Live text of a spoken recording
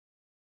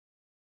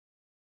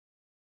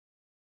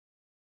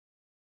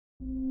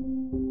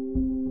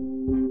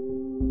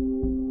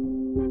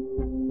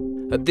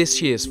At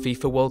this year's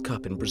FIFA World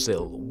Cup in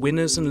Brazil,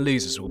 winners and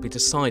losers will be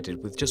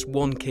decided with just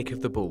one kick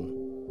of the ball.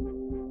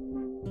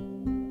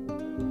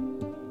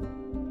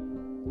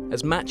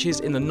 As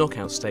matches in the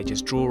knockout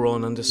stages draw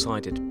on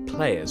undecided,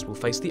 players will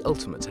face the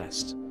ultimate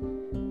test.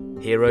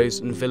 Heroes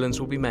and villains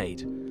will be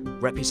made,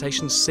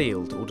 reputations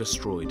sealed or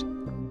destroyed.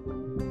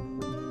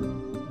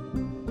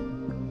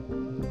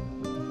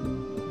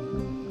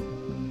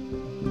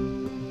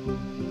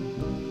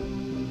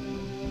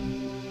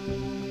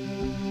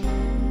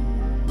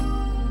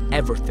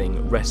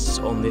 Everything rests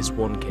on this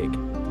one kick.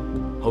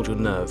 Hold your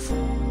nerve.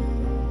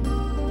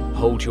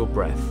 Hold your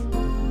breath.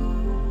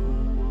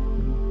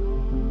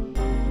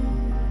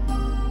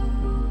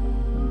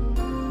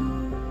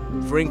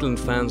 For England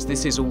fans,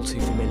 this is all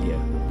too familiar.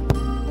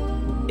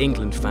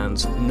 England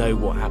fans know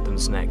what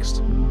happens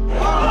next.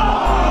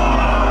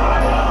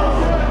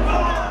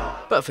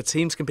 But for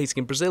teams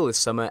competing in Brazil this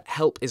summer,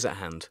 help is at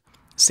hand.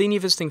 Senior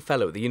Visiting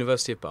Fellow at the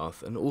University of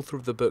Bath and author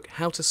of the book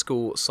How to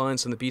Score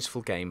Science and the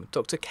Beautiful Game,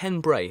 Dr. Ken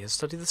Bray has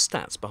studied the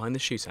stats behind the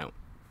shootout.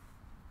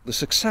 The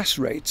success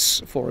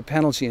rates for a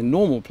penalty in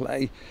normal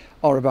play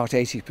are about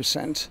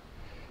 80%.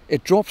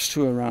 It drops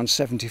to around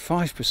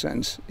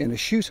 75% in a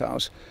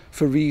shootout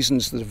for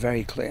reasons that are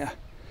very clear.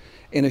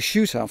 In a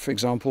shootout, for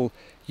example,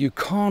 you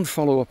can't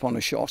follow up on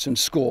a shot and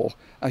score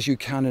as you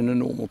can in a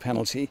normal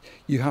penalty.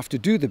 You have to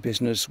do the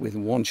business with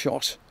one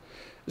shot.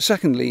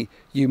 Secondly,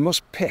 you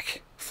must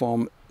pick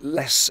from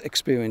less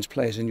experienced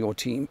players in your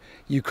team.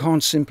 You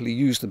can't simply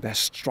use the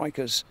best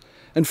strikers.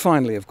 And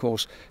finally, of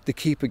course, the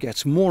keeper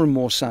gets more and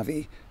more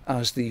savvy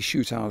as the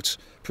shootout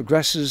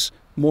progresses,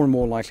 more and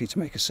more likely to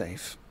make a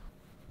save.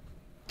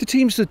 The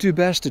teams that do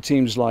best are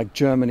teams like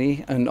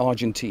Germany and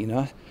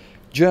Argentina.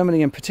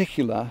 Germany in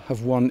particular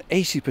have won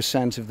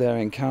 80% of their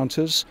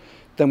encounters.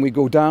 Then we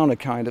go down a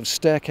kind of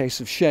staircase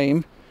of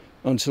shame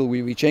until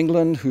we reach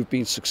England, who've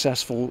been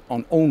successful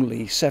on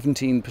only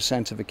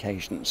 17% of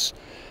occasions.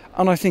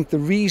 And I think the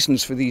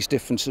reasons for these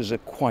differences are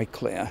quite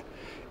clear.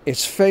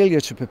 It's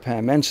failure to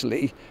prepare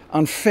mentally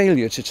and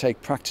failure to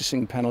take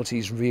practicing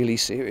penalties really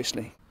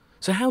seriously.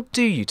 So how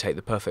do you take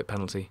the perfect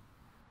penalty?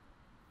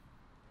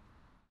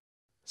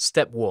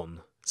 Step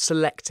 1.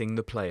 Selecting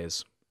the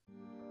players.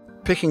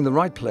 Picking the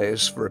right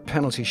players for a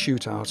penalty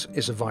shootout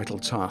is a vital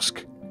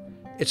task.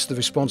 It's the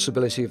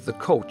responsibility of the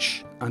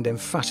coach, and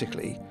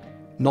emphatically,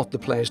 not the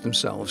players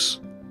themselves.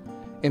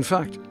 In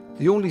fact,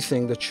 the only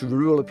thing that should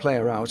rule a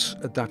player out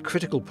at that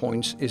critical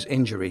point is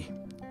injury.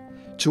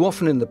 Too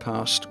often in the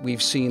past,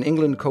 we've seen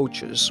England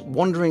coaches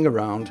wandering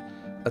around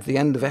at the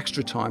end of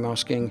extra time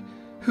asking,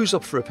 who's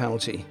up for a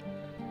penalty?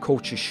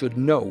 Coaches should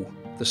know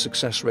the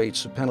success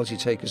rates of penalty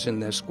takers in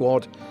their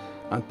squad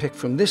and pick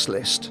from this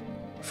list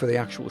for the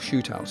actual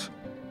shootout.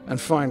 And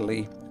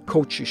finally,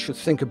 coaches should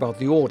think about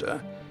the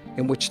order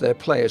in which their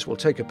players will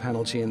take a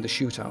penalty in the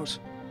shootout.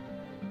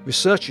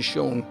 Research has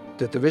shown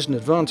that there is an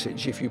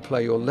advantage if you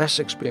play your less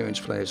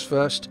experienced players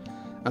first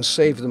and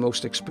save the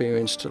most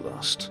experienced to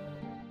last.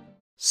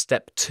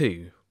 Step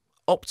 2.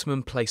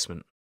 Optimum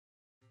placement.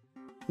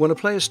 When a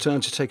player's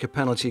turn to take a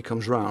penalty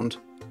comes round,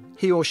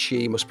 he or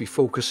she must be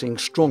focusing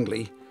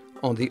strongly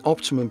on the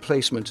optimum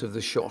placement of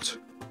the shot.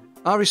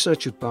 Our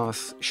research at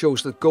Bath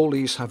shows that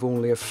goalies have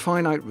only a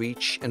finite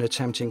reach in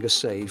attempting a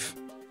save.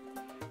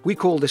 We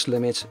call this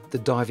limit the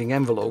diving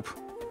envelope,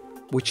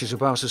 which is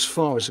about as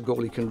far as a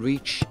goalie can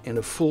reach in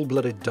a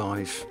full-blooded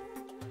dive.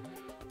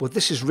 But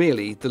this is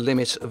really the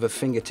limit of a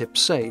fingertip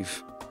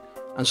save,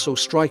 and so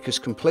strikers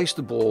can place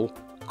the ball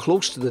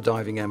close to the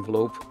diving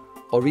envelope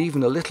or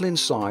even a little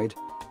inside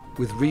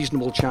with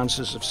reasonable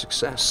chances of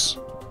success.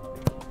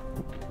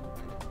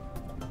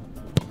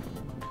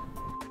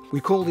 We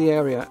call the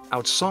area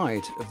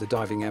outside of the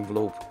diving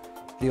envelope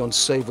the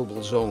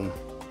unsavable zone.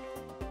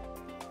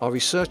 Our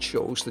research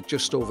shows that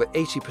just over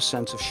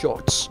 80% of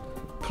shots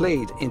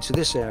played into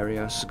this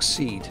area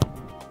succeed.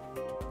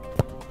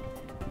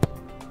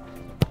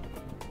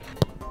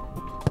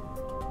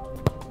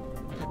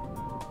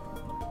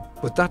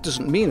 But that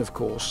doesn't mean, of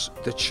course,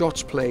 that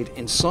shots played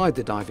inside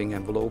the diving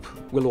envelope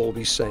will all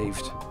be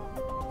saved.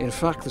 In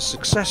fact, the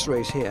success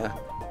rate here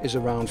is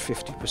around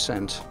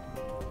 50%.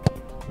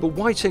 But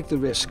why take the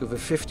risk of a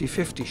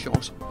 50-50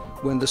 shot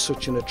when there's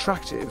such an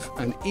attractive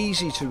and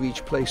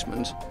easy-to-reach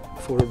placement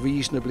for a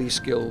reasonably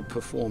skilled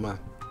performer?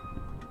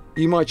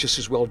 You might just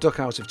as well duck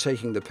out of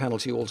taking the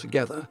penalty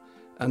altogether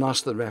and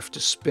ask the ref to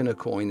spin a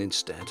coin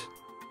instead.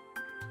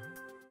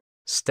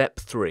 Step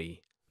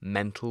 3.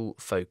 Mental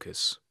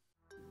focus.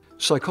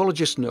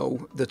 Psychologists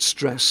know that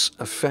stress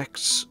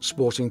affects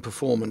sporting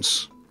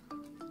performance.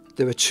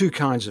 There are two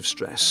kinds of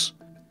stress.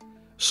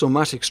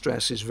 Somatic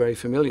stress is very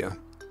familiar.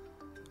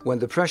 When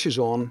the pressure's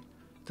on,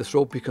 the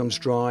throat becomes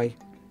dry,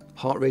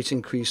 heart rate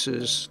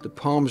increases, the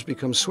palms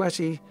become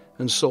sweaty,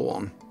 and so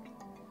on.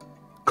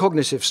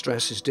 Cognitive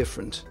stress is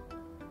different.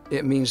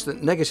 It means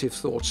that negative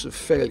thoughts of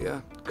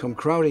failure come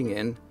crowding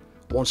in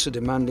once a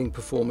demanding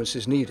performance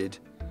is needed,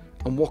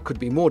 and what could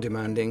be more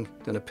demanding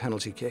than a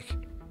penalty kick?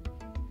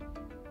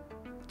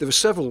 There are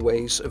several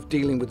ways of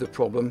dealing with the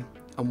problem,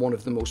 and one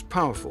of the most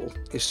powerful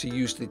is to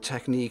use the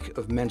technique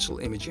of mental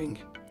imaging.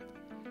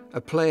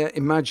 A player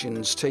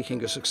imagines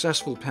taking a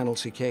successful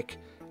penalty kick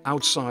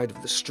outside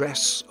of the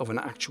stress of an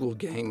actual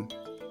game.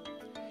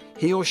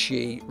 He or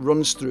she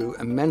runs through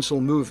a mental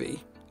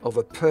movie of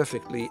a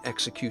perfectly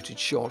executed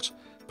shot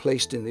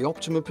placed in the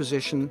optimum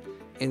position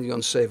in the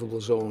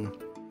unsavable zone.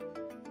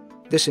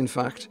 This, in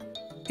fact,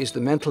 is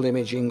the mental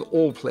imaging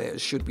all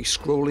players should be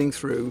scrolling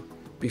through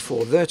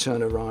before their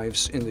turn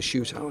arrives in the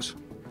shootout.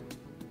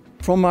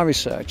 From my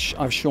research,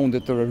 I've shown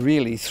that there are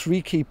really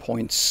 3 key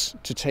points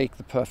to take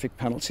the perfect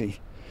penalty.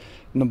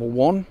 Number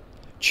 1,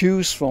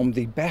 choose from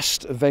the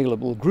best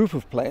available group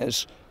of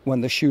players when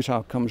the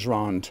shootout comes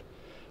round.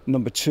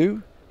 Number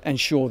 2,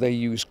 ensure they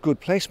use good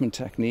placement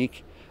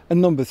technique.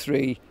 And number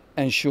 3,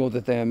 ensure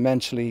that they are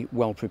mentally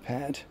well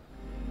prepared.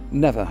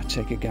 Never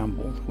take a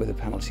gamble with a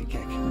penalty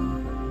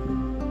kick.